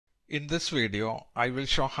In this video, I will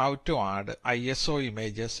show how to add ISO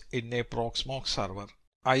images in a Proxmox server.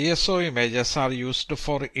 ISO images are used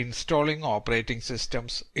for installing operating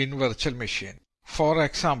systems in virtual machine. For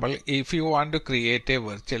example, if you want to create a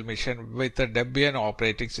virtual machine with a Debian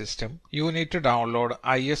operating system, you need to download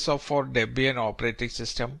ISO for Debian operating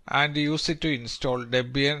system and use it to install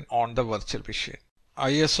Debian on the virtual machine.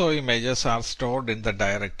 ISO images are stored in the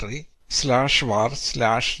directory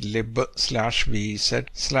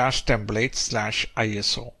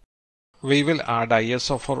 /var/lib/vz/templates/ISO. We will add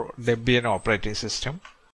ISO for Debian operating system.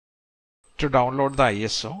 To download the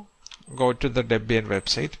ISO, go to the Debian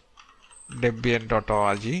website,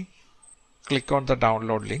 debian.org. Click on the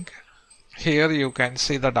download link. Here you can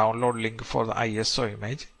see the download link for the ISO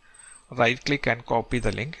image. Right click and copy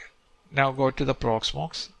the link. Now go to the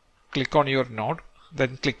Proxmox. Click on your node,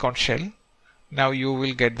 then click on shell. Now you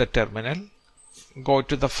will get the terminal. Go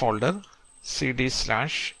to the folder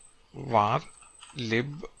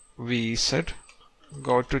cd/var/lib/vz.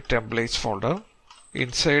 Go to templates folder.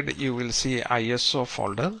 Inside you will see ISO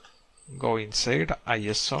folder. Go inside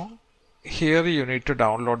ISO. Here you need to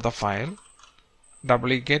download the file.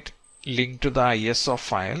 Duplicate link to the ISO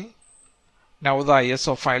file. Now the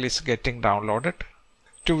ISO file is getting downloaded.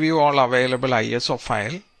 To view all available ISO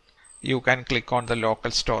file, you can click on the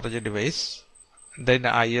local storage device. Then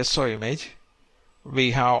ISO image.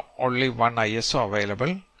 We have only one ISO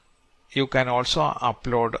available. You can also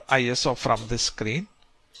upload ISO from this screen.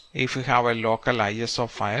 If you have a local ISO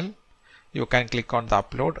file, you can click on the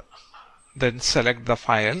upload. Then select the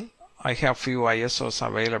file. I have few ISOs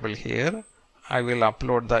available here. I will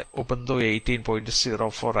upload the Ubuntu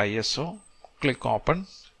 18.04 ISO. Click open.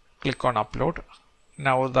 Click on upload.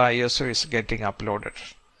 Now the ISO is getting uploaded.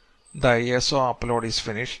 The ISO upload is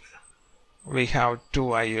finished. We have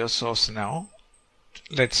two ISOs now.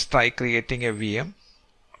 Let's try creating a VM.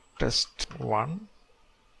 Test 1.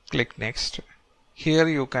 Click next. Here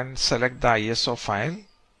you can select the ISO file.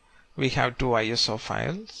 We have two ISO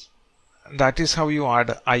files. That is how you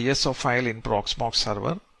add ISO file in Proxmox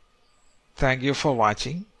server. Thank you for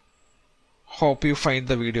watching. Hope you find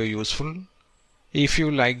the video useful. If you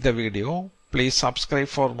like the video, please subscribe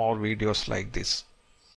for more videos like this.